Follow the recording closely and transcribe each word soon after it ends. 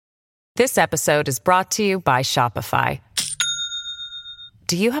This episode is brought to you by Shopify.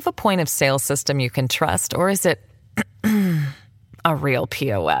 Do you have a point of sale system you can trust, or is it a real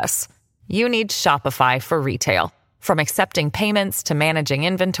POS? You need Shopify for retail. From accepting payments to managing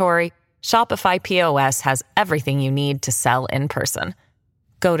inventory, Shopify POS has everything you need to sell in person.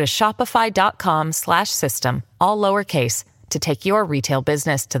 Go to shopify.com/system, all lowercase, to take your retail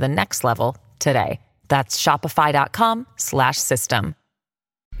business to the next level today. That's shopify.com/system.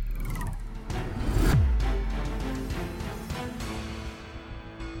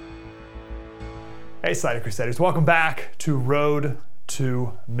 Hey, Slider Crusaders. Welcome back to Road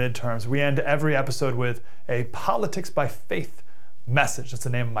to Midterms. We end every episode with a Politics by Faith message. That's the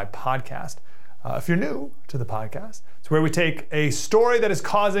name of my podcast. If you're new to the podcast, it's where we take a story that is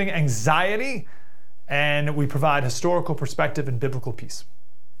causing anxiety and we provide historical perspective and biblical peace.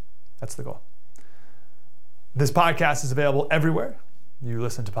 That's the goal. This podcast is available everywhere you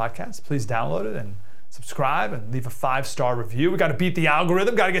listen to podcasts. Please download it and subscribe and leave a 5-star review. We got to beat the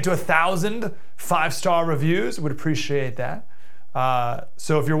algorithm. Got to get to 1,000 5-star reviews. Would appreciate that.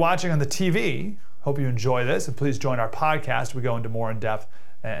 So if you're watching on the TV, hope you enjoy this, and please join our podcast. We go into more in-depth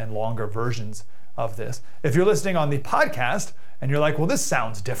and longer versions of this. If you're listening on the podcast and you're like, well, this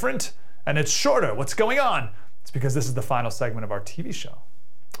sounds different and it's shorter, what's going on? It's because this is the final segment of our TV show,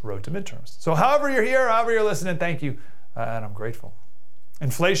 Road to Midterms. So however you're here, however you're listening, thank you, and I'm grateful.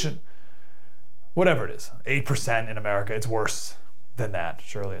 Inflation, whatever it is, 8% in America, it's worse than that.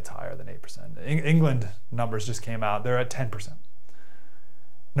 Surely it's higher than 8%. England numbers just came out, they're at 10%.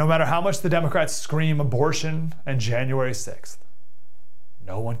 No matter how much the Democrats scream abortion and January 6th,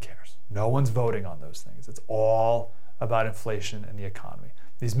 no one cares. No one's voting on those things. It's all about inflation and the economy.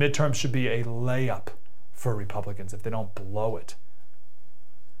 These midterms should be a layup for Republicans if they don't blow it.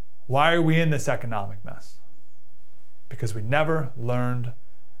 Why are we in this economic mess? Because we never learned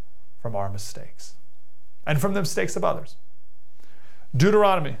from our mistakes and from the mistakes of others.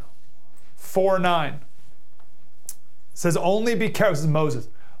 Deuteronomy 4:9 says, only be careful. This is Moses.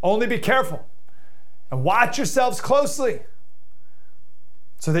 Only be careful and watch yourselves closely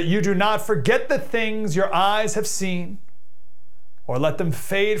so that you do not forget the things your eyes have seen or let them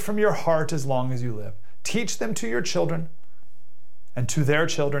fade from your heart as long as you live. Teach them to your children and to their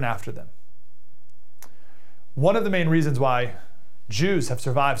children after them. One of the main reasons why Jews have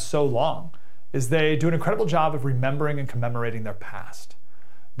survived so long is they do an incredible job of remembering and commemorating their past.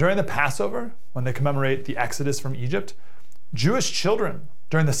 During the Passover, when they commemorate the Exodus from Egypt, Jewish children,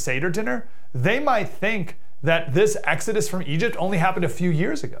 during the Seder dinner, they might think that this Exodus from Egypt only happened a few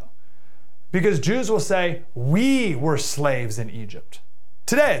years ago. Because Jews will say, we were slaves in Egypt.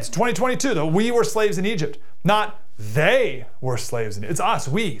 Today, it's 2022, though, we were slaves in Egypt, not they were slaves in Egypt. It's us,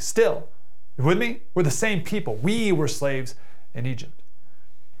 we, still. You with me? We're the same people. We were slaves in Egypt.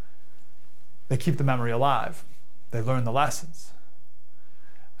 They keep the memory alive. They learn the lessons.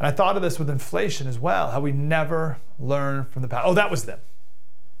 And I thought of this with inflation as well, how we never learn from the past. Oh, that was them.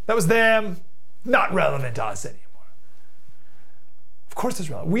 That was them. Not relevant to us anymore. Of course it's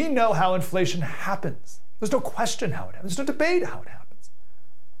relevant. We know how inflation happens. There's no question how it happens. There's no debate how it happens.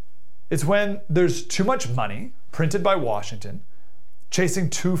 It's when there's too much money printed by Washington chasing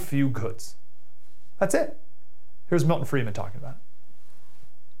too few goods. That's it. Here's Milton Friedman talking about it.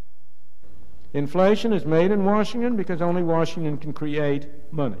 Inflation is made in Washington because only Washington can create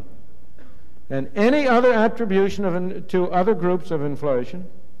money. And any other attribution to other groups of inflation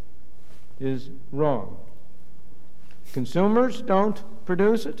is wrong. Consumers don't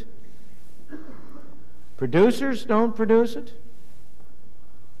produce it. Producers don't produce it.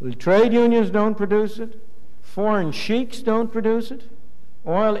 The trade unions don't produce it. Foreign sheiks don't produce it.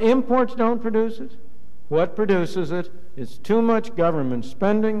 Oil imports don't produce it. What produces it is too much government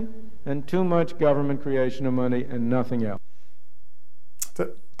spending and too much government creation of money and nothing else.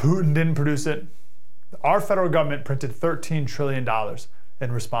 Putin didn't produce it. Our federal government printed $13 trillion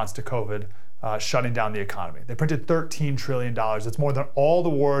in response to COVID, shutting down the economy. They printed $13 trillion. It's more than all the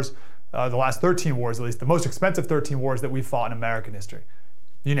wars, the last 13 wars at least, the most expensive 13 wars that we've fought in American history.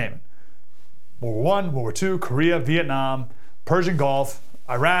 You name it. World War I, World War II, Korea, Vietnam, Persian Gulf,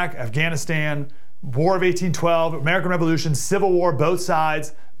 Iraq, Afghanistan, War of 1812, American Revolution, Civil War, both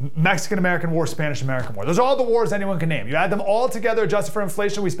sides, Mexican-American War, Spanish-American War. Those are all the wars anyone can name. You add them all together, adjusted for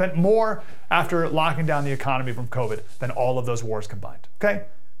inflation, we spent more after locking down the economy from COVID than all of those wars combined. Okay?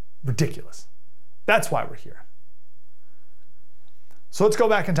 Ridiculous. That's why we're here. So let's go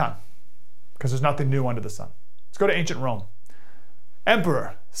back in time, because there's nothing new under the sun. Let's go to ancient Rome.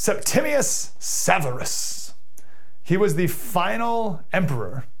 Emperor Septimius Severus. He was the final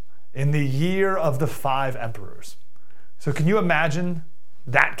emperor in the year of the 5 emperors. So can you imagine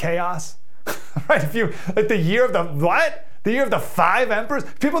that chaos? Right? If you, like the year of the what? The year of the 5 emperors?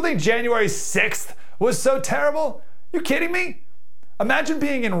 People think January 6th was so terrible? You kidding me? Imagine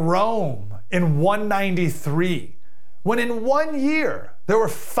being in Rome in 193, when in 1 year there were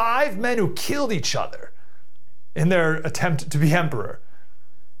 5 men who killed each other in their attempt to be emperor.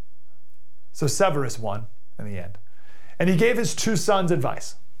 So Severus won in the end. And he gave his 2 sons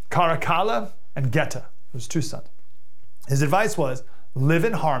advice, Caracalla and Geta, his 2 sons. His advice was, live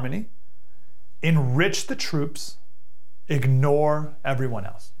in harmony, enrich the troops, ignore everyone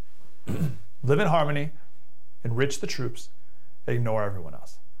else. Live in harmony, enrich the troops, ignore everyone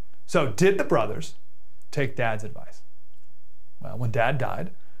else. So did the brothers take Dad's advice? Well, when Dad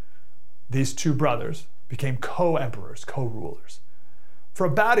died, these 2 brothers became co-emperors, co-rulers, for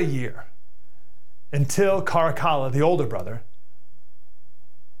about a year, until Caracalla, the older brother,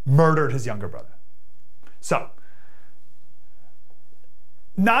 murdered his younger brother. So,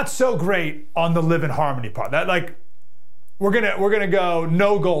 not so great on the live in harmony part. That, like, we're gonna go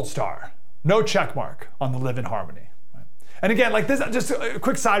no gold star, no check mark on the live in harmony. Right? And again, like this, just a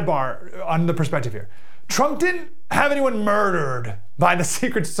quick sidebar on the perspective here. Trump didn't have anyone murdered by the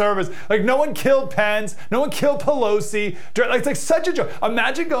Secret Service. Like, no one killed Pence, no one killed Pelosi. Like, it's like such a joke.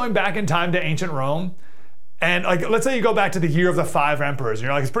 Imagine going back in time to ancient Rome, and like, let's say you go back to the year of the 5 emperors, and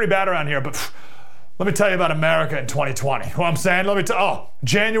you're like, it's pretty bad around here, but let me tell you about America in 2020. What I'm saying,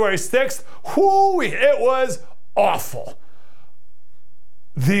 January 6th, whoo, it was awful.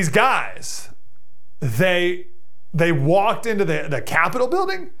 These guys, they walked into the Capitol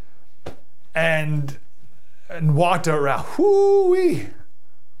building and walked around, whoo-wee.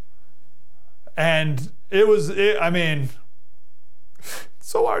 And I mean,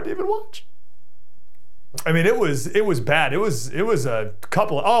 so hard to even watch. I mean, it was bad. It was a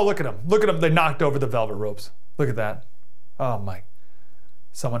couple of, oh, look at them. They knocked over the velvet ropes. Look at that. Oh my,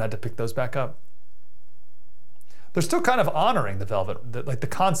 someone had to pick those back up. They're still kind of honoring the velvet, like the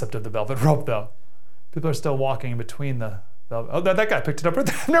concept of the velvet rope though. People are still walking in between the velvet. Oh, that guy picked it up.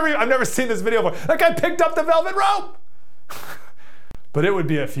 I've never seen this video before. That guy picked up the velvet rope. But it would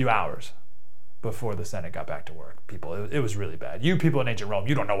be a few hours before the Senate got back to work. People, it was really bad. You people in ancient Rome,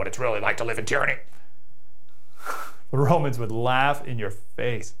 you don't know what it's really like to live in tyranny. The Romans would laugh in your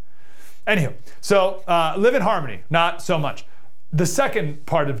face. Anywho, so live in harmony, not so much. The second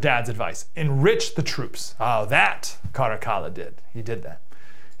part of Dad's advice, enrich the troops. Oh, that Caracalla did. He did that.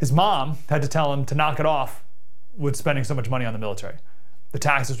 His mom had to tell him to knock it off with spending so much money on the military. The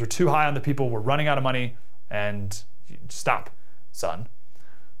taxes were too high on the people, we're running out of money, and stop, son,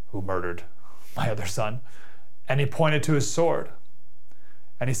 who murdered my other son. And he pointed to his sword.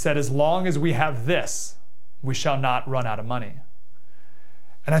 And he said, as long as we have this, we shall not run out of money.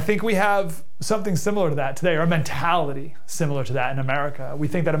 And I think we have something similar to that today, or a mentality similar to that in America. We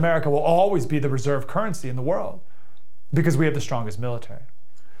think that America will always be the reserve currency in the world because we have the strongest military.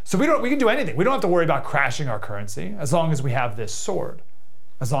 So we can do anything. We don't have to worry about crashing our currency as long as we have this sword,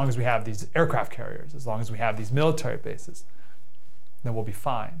 as long as we have these aircraft carriers, as long as we have these military bases, then we'll be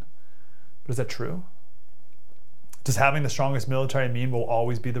fine. But is that true? Does having the strongest military mean we'll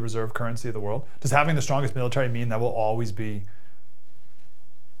always be the reserve currency of the world? Does having the strongest military mean that we'll always be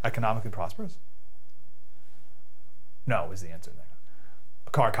economically prosperous? No, is the answer there.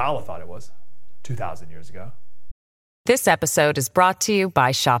 Caracalla thought it was 2,000 years ago. This episode is brought to you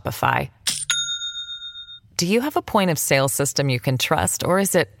by Shopify. Do you have a point of sale system you can trust, or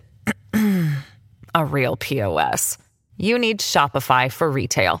is it a real POS? You need Shopify for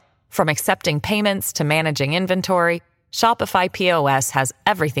retail. From accepting payments to managing inventory, Shopify POS has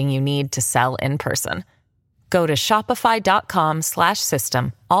everything you need to sell in person. Go to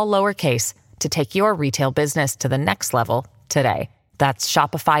shopify.com/system, all lowercase, to take your retail business to the next level today. That's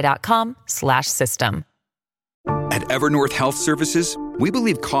shopify.com/system. At Evernorth Health Services, we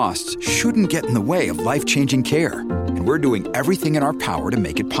believe costs shouldn't get in the way of life-changing care, and we're doing everything in our power to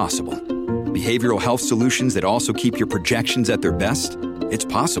make it possible. Behavioral health solutions that also keep your projections at their best? It's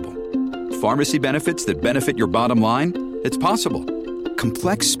possible. Pharmacy benefits that benefit your bottom line? It's possible.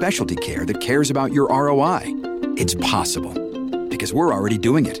 Complex specialty care that cares about your ROI? It's possible. Because we're already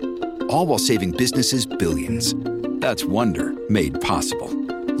doing it. All while saving businesses billions. That's Wonder made possible.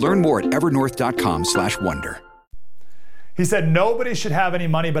 Learn more at evernorth.com/wonder. He said, nobody should have any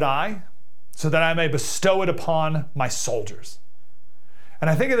money but I, so that I may bestow it upon my soldiers. And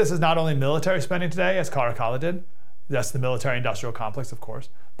I think of this as not only military spending today, as Caracalla did. That's the military-industrial complex, of course,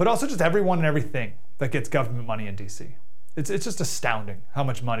 but also just everyone and everything that gets government money in D.C. It's just astounding how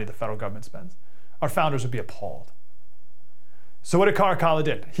much money the federal government spends. Our founders would be appalled. So what did Caracalla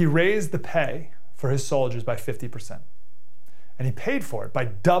do? He raised the pay for his soldiers by 50%. And he paid for it by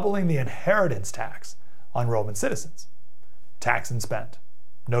doubling the inheritance tax on Roman citizens. Tax and spend.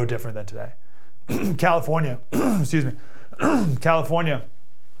 No different than today. California, California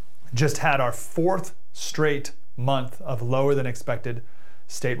just had our 4th straight month of lower than expected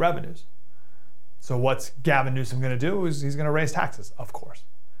state revenues. So what's Gavin Newsom going to do? He's going to raise taxes, of course.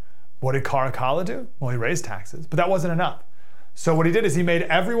 What did Caracalla do? Well, he raised taxes, but that wasn't enough. So what he did is he made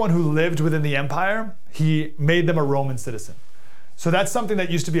everyone who lived within the empire, he made them a Roman citizen. So that's something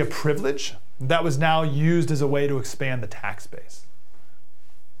that used to be a privilege that was now used as a way to expand the tax base.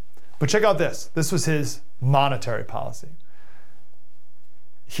 But check out this. This was his monetary policy.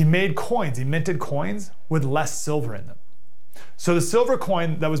 He made coins, he minted coins with less silver in them. So the silver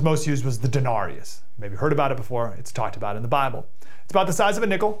coin that was most used was the denarius. Maybe heard about it before, it's talked about in the Bible. It's about the size of a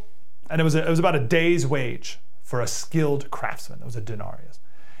nickel, and it was about a day's wage for a skilled craftsman. That was a denarius.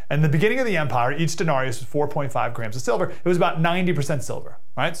 And in the beginning of the empire, each denarius was 4.5 grams of silver. It was about 90% silver,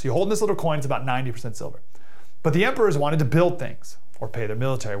 right? So you hold this little coin, it's about 90% silver. But the emperors wanted to build things or pay their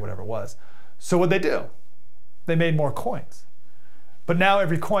military, whatever it was. So what'd they do? They made more coins. But now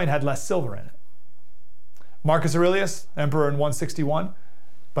every coin had less silver in it. Marcus Aurelius, emperor in 161,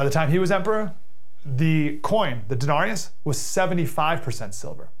 by the time he was emperor, the coin, the denarius, was 75%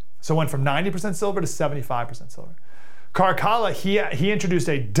 silver. So it went from 90% silver to 75% silver. Caracalla, he introduced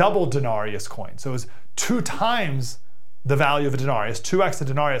a double denarius coin. So it was 2 times the value of a denarius, 2x the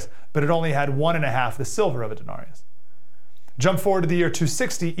denarius, but it only had 1.5 the silver of a denarius. Jump forward to the year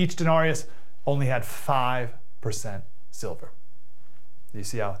 260, each denarius only had 5% silver. You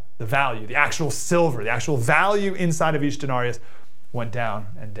see how the value, the actual silver, the actual value inside of each denarius went down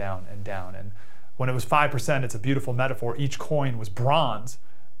and down and down. And when it was 5%, it's a beautiful metaphor. Each coin was bronze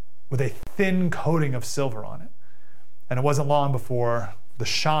with a thin coating of silver on it. And it wasn't long before the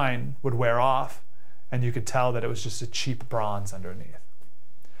shine would wear off and you could tell that it was just a cheap bronze underneath.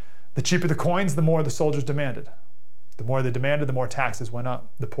 The cheaper the coins, the more the soldiers demanded. The more they demanded, the more taxes went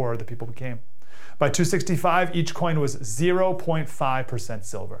up, the poorer the people became. By 265, each coin was 0.5%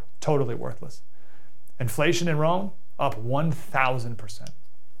 silver, totally worthless. Inflation in Rome, up 1,000%.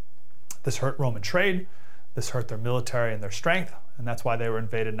 This hurt Roman trade, this hurt their military and their strength, and that's why they were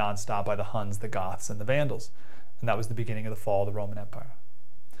invaded nonstop by the Huns, the Goths, and the Vandals. And that was the beginning of the fall of the Roman Empire.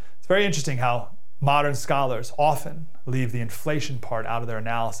 It's very interesting how modern scholars often leave the inflation part out of their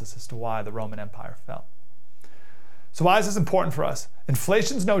analysis as to why the Roman Empire fell. So why is this important for us?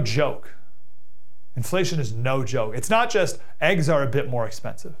 Inflation's no joke. Inflation is no joke. It's not just eggs are a bit more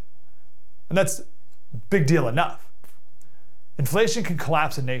expensive. And that's a big deal enough. Inflation can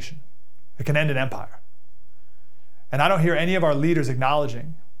collapse a nation. It can end an empire. And I don't hear any of our leaders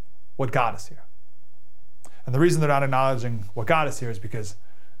acknowledging what got us here. And the reason they're not acknowledging what got us here is because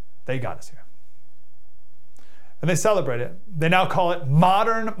they got us here. And they celebrate it. They now call it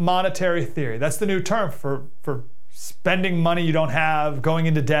modern monetary theory. That's the new term for spending money you don't have, going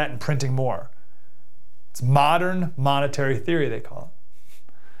into debt, and printing more. It's modern monetary theory, they call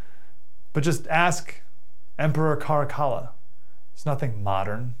it. But just ask Emperor Caracalla. There's nothing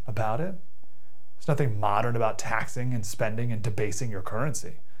modern about it. There's nothing modern about taxing and spending and debasing your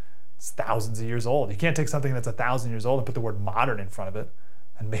currency. It's thousands of years old. You can't take something that's 1,000 years old and put the word modern in front of it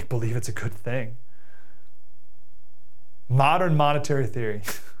and make believe it's a good thing. Modern monetary theory.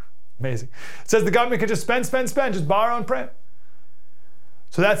 Amazing. It says the government can just spend, just borrow and print.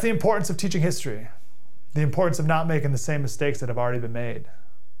 So that's the importance of teaching history. The importance of not making the same mistakes that have already been made.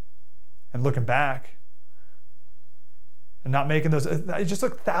 And looking back and not making those. It just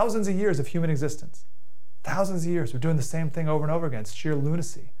took thousands of years of human existence. Thousands of years. We're doing the same thing over and over again. It's sheer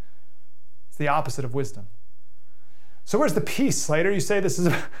lunacy. It's the opposite of wisdom. So where's the peace, Slater? You say this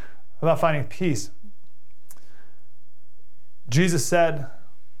is about finding peace. Jesus said,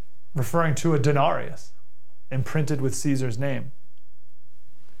 referring to a denarius imprinted with Caesar's name.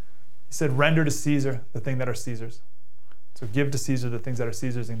 He said, render to Caesar the thing that are Caesar's. So give to Caesar the things that are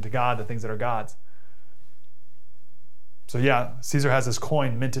Caesar's and to God the things that are God's. So yeah, Caesar has this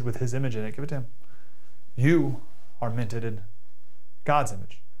coin minted with his image in it. Give it to him. You are minted in God's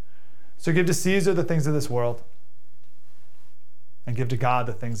image. So give to Caesar the things of this world and give to God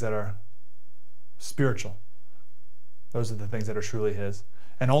the things that are spiritual. Those are the things that are truly his.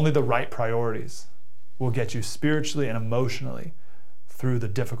 And only the right priorities will get you spiritually and emotionally through the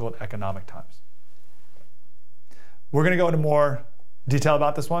difficult economic times. We're going to go into more detail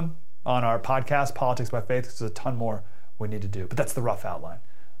about this one on our podcast, Politics by Faith, because there's a ton more we need to do. But that's the rough outline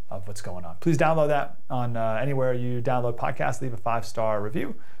of what's going on. Please download that on anywhere you download podcasts, leave a 5-star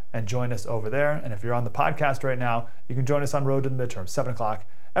review, and join us over there. And if you're on the podcast right now, you can join us on Road to the Midterms, 7 o'clock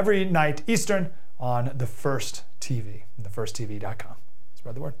every night Eastern on The First TV, thefirsttv.com.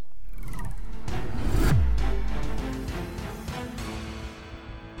 Spread the word.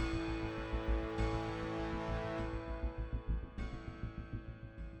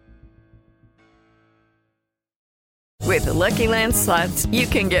 With the Lucky Land Slots, you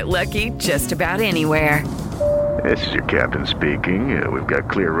can get lucky just about anywhere. This is your captain speaking. We've got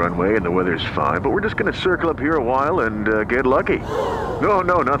clear runway and the weather's fine, but we're just going to circle up here a while and get lucky. No,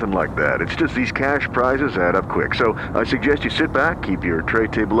 nothing like that. It's just these cash prizes add up quick. So I suggest you sit back, keep your tray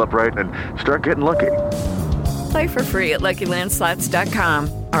table upright, and start getting lucky. Play for free at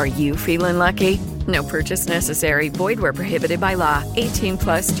LuckyLandSlots.com. Are you feeling lucky? No purchase necessary. Void where prohibited by law.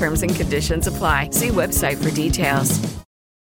 18+ terms and conditions apply. See website for details.